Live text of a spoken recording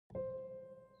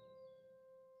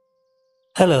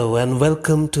Hello and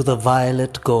welcome to the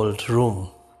Violet Gold Room.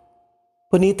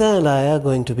 Punita and I are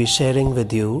going to be sharing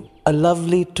with you a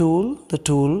lovely tool, the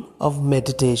tool of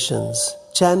meditations,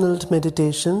 channeled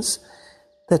meditations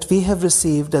that we have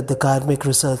received at the Karmic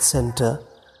Research Center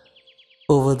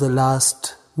over the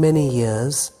last many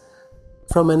years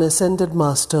from an ascended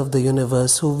master of the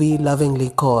universe who we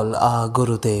lovingly call our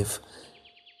Gurudev.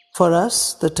 For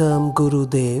us, the term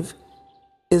Gurudev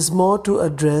is more to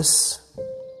address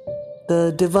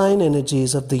the divine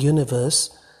energies of the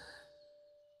universe,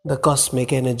 the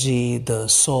cosmic energy, the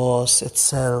source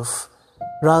itself,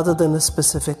 rather than a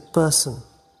specific person.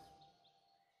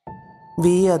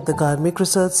 We at the Karmic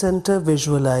Research Center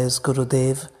visualize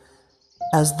Gurudev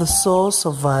as the source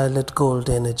of violet gold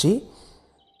energy,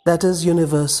 that is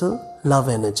universal love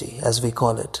energy, as we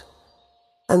call it.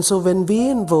 And so when we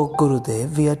invoke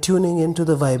Gurudev, we are tuning into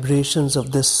the vibrations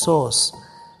of this source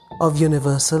of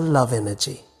universal love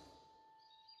energy.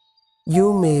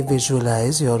 You may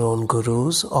visualize your own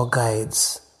gurus or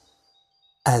guides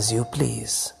as you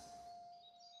please.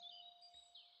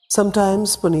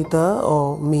 Sometimes Punita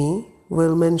or me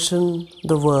will mention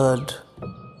the word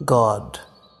God.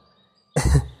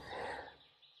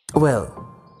 Well,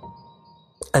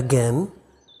 again,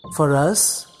 for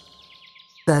us,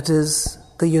 that is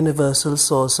the universal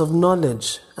source of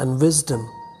knowledge and wisdom,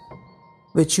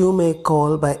 which you may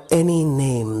call by any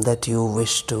name that you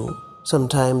wish to.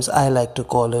 Sometimes I like to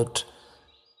call it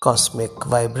cosmic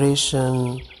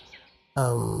vibration,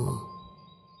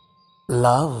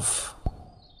 love.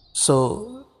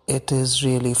 So it is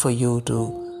really for you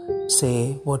to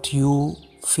say what you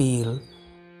feel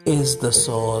is the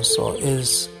source or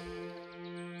is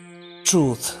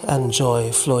truth and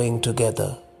joy flowing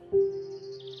together.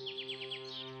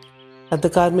 At the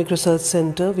Karmic Research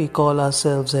Center, we call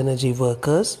ourselves energy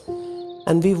workers,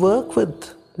 and we work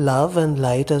with love and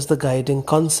light as the guiding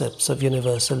concepts of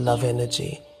universal love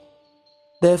energy.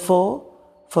 Therefore,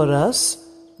 for us,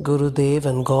 Gurudev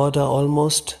and God are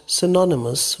almost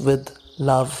synonymous with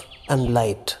love and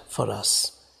light for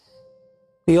us.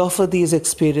 We offer these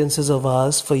experiences of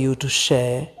ours for you to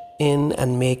share in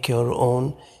and make your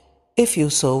own, if you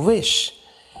so wish.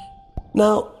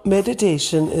 Now,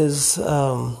 meditation is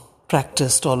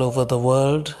practiced all over the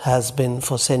world, has been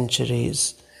for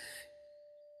centuries.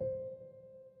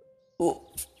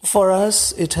 For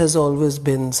us, it has always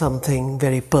been something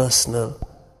very personal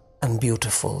and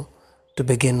beautiful to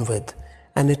begin with.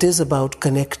 And it is about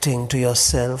connecting to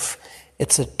yourself.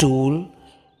 It's a tool.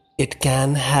 It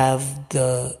can have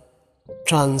the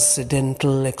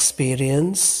transcendental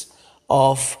experience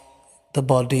of the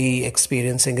body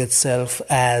experiencing itself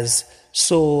as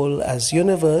soul, as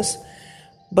universe.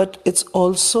 But it's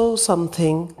also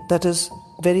something that is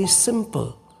very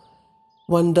simple.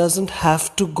 One doesn't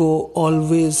have to go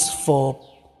always for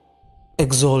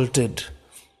exalted,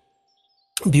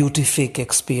 beatific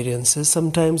experiences.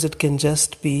 Sometimes it can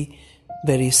just be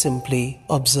very simply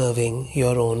observing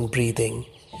your own breathing.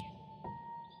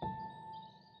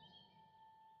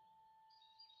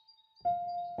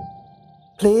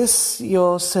 Place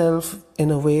yourself in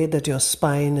a way that your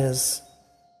spine is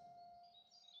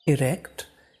erect,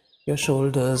 your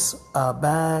shoulders are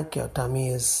back, your tummy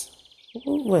is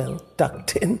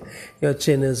tucked in, your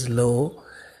chin is low.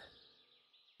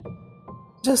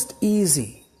 Just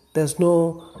easy. There's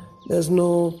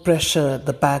no pressure at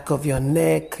the back of your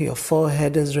neck, your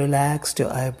forehead is relaxed, your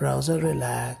eyebrows are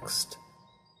relaxed,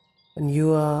 and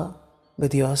you are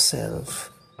with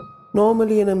yourself.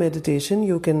 Normally in a meditation,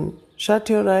 you can shut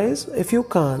your eyes. If you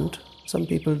can't, some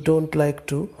people don't like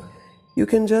to, you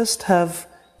can just have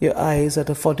your eyes at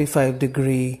a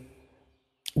 45-degree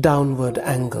downward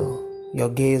angle. Your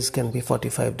gaze can be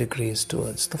 45 degrees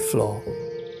towards the floor.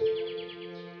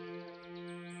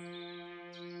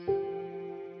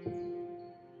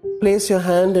 Place your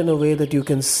hand in a way that you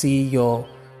can see your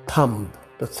thumb,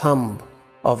 the thumb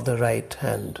of the right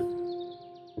hand,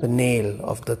 the nail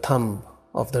of the thumb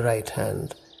of the right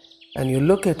hand. And you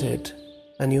look at it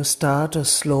and you start a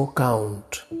slow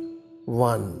count.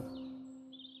 1,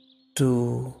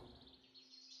 2,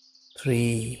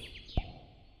 3,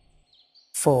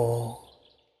 4,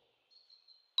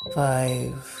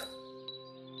 5,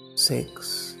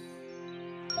 6,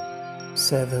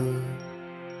 7,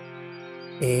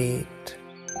 8,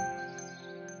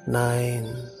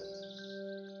 9,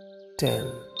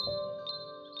 10.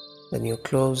 Then you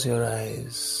close your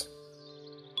eyes.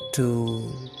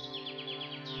 2,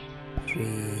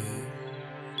 3,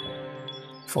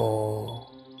 4,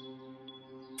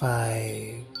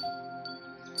 5,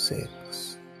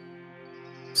 6,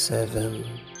 7,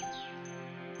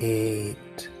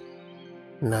 8,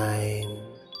 9,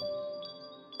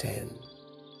 10.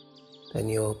 Then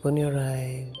you open your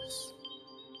eyes.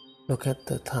 Look at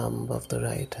the thumb of the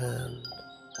right hand.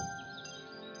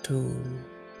 2,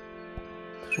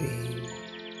 3,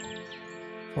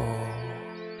 4,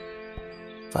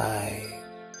 5,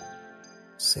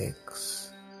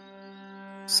 6,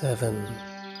 7,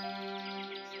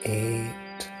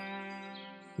 8,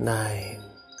 9,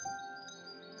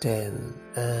 10,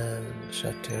 and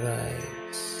shut your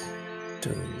eyes.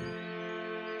 2,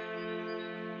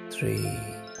 3,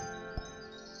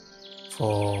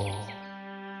 4,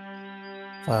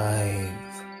 5,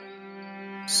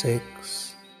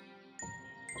 6,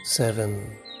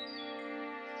 7,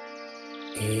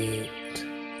 8,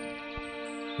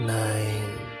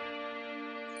 9,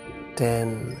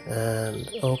 10, and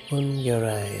open your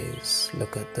eyes.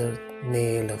 Look at the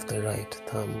nail of the right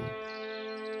thumb.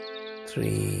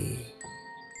 3,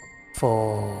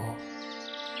 4,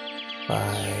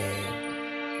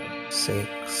 5,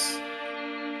 6,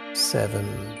 7,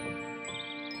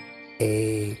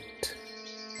 8,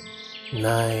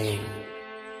 9,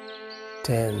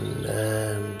 10,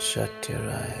 and shut your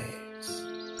eyes.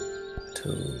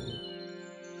 2,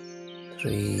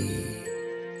 3,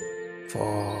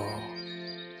 4,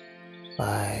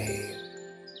 5,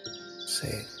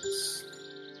 6,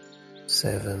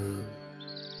 7,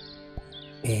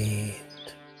 8,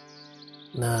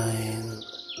 9,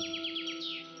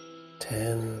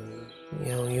 10.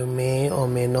 You may or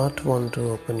may not want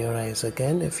to open your eyes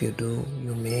again. If you do,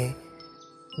 you may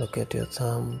look at your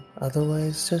thumb.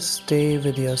 Otherwise, just stay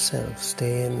with yourself.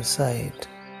 Stay inside.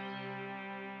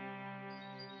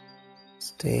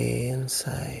 Stay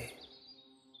inside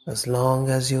as long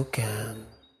as you can.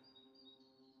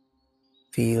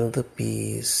 Feel the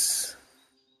peace.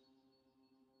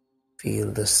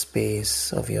 Feel the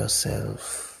space of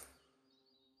yourself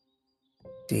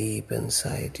deep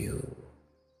inside you.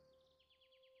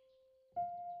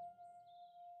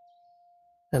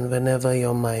 And whenever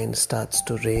your mind starts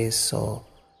to race or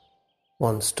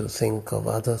wants to think of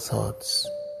other thoughts,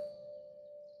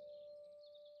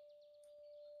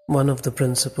 one of the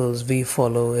principles we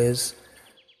follow is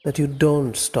that you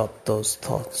don't stop those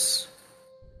thoughts.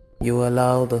 You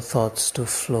allow the thoughts to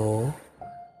flow.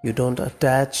 You don't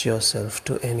attach yourself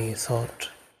to any thought.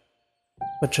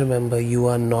 But remember, you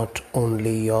are not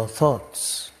only your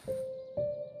thoughts.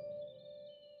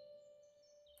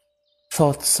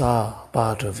 Thoughts are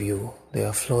part of you. They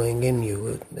are flowing in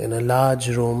you. In a large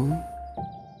room,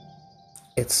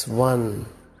 it's one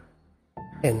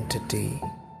entity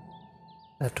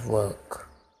at work,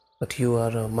 but you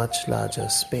are a much larger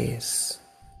space.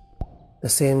 The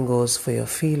same goes for your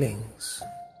feelings.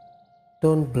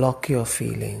 Don't block your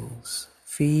feelings.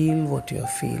 Feel what you're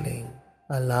feeling.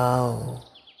 Allow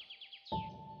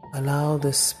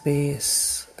the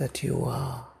space that you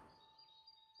are.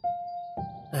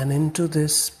 And into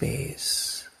this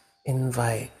space,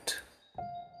 invite,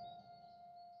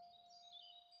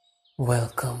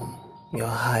 welcome your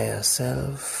higher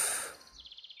self,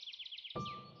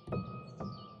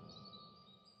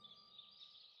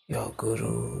 your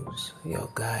gurus, your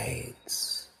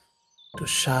guides, to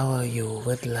shower you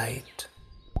with light,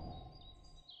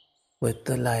 with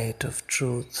the light of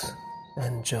truth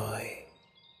and joy.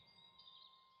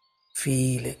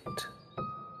 Feel it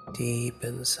deep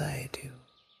inside you.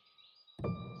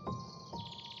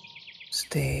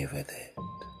 Stay with it.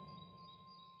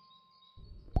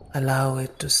 Allow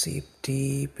it to seep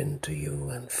deep into you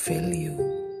and fill you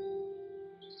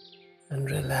and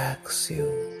relax you.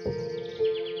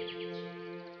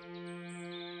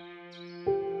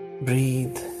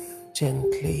 Breathe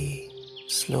gently,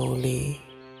 slowly,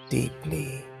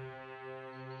 deeply.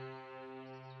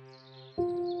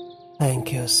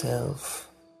 Thank yourself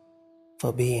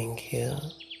for being here.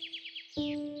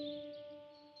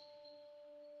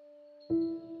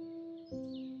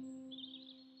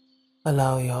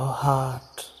 Allow your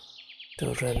heart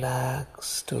to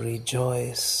relax, to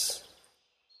rejoice,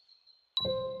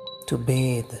 to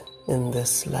bathe in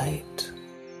this light.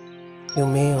 You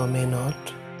may or may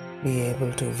not be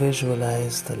able to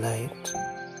visualize the light.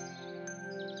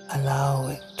 Allow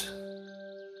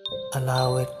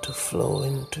it to flow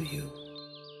into you.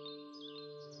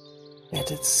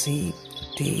 Let it seep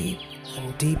deep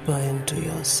and deeper into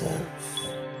yourself.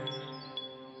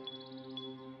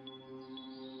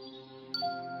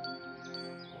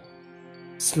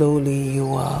 Slowly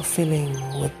you are filling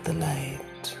with the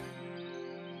light.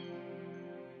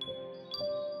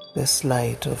 This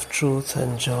light of truth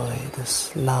and joy,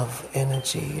 this love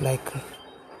energy, like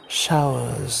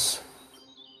showers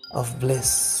of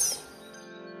bliss,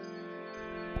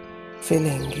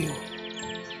 filling you.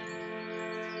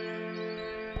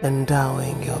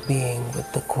 endowing your being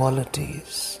with the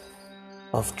qualities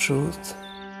of truth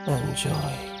and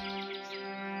joy,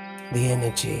 the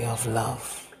energy of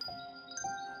love,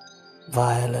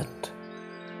 violet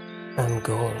and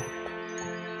gold.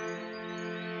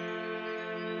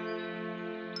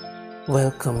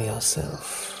 Welcome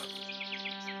yourself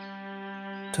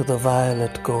to the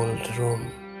violet gold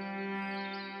room.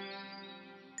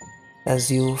 As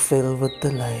you fill with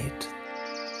the light,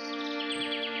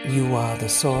 you are the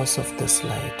source of this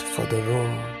light for the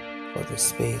room, for the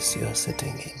space you are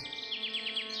sitting in.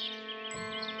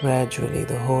 Gradually,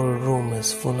 the whole room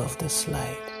is full of this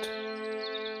light,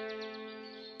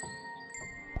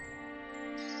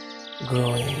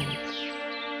 growing.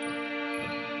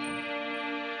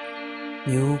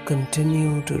 You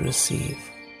continue to receive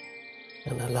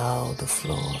and allow the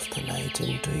flow of the light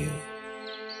into you.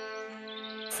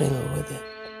 Fill with it.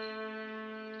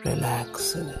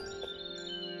 Relax in it.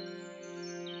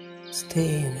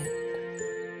 Stay in it.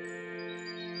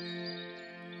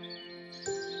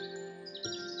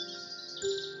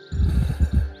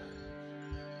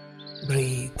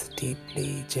 Breathe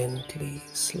deeply, gently,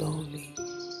 slowly.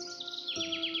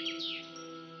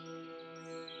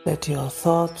 Let your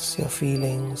thoughts, your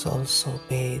feelings also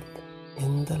bathe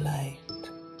in the light.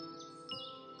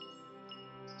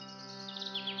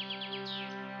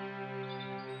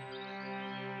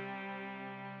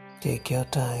 Take your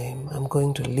time. I'm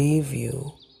going to leave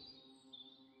you,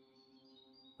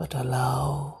 but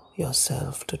allow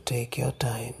yourself to take your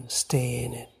time. Stay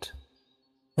in it.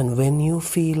 And when you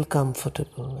feel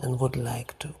comfortable and would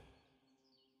like to,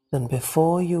 then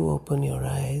before you open your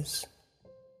eyes,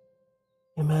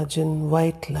 imagine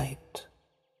white light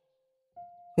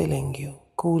filling you,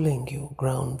 cooling you,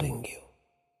 grounding you.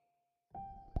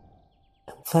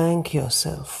 And thank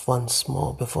yourself once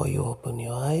more before you open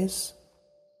your eyes.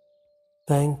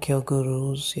 Thank your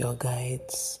gurus, your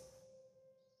guides.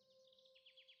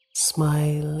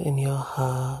 Smile in your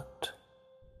heart,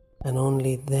 and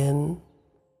only then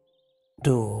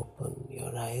do open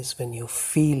your eyes when you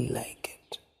feel like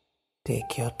it.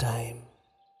 Take your time.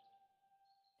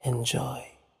 Enjoy.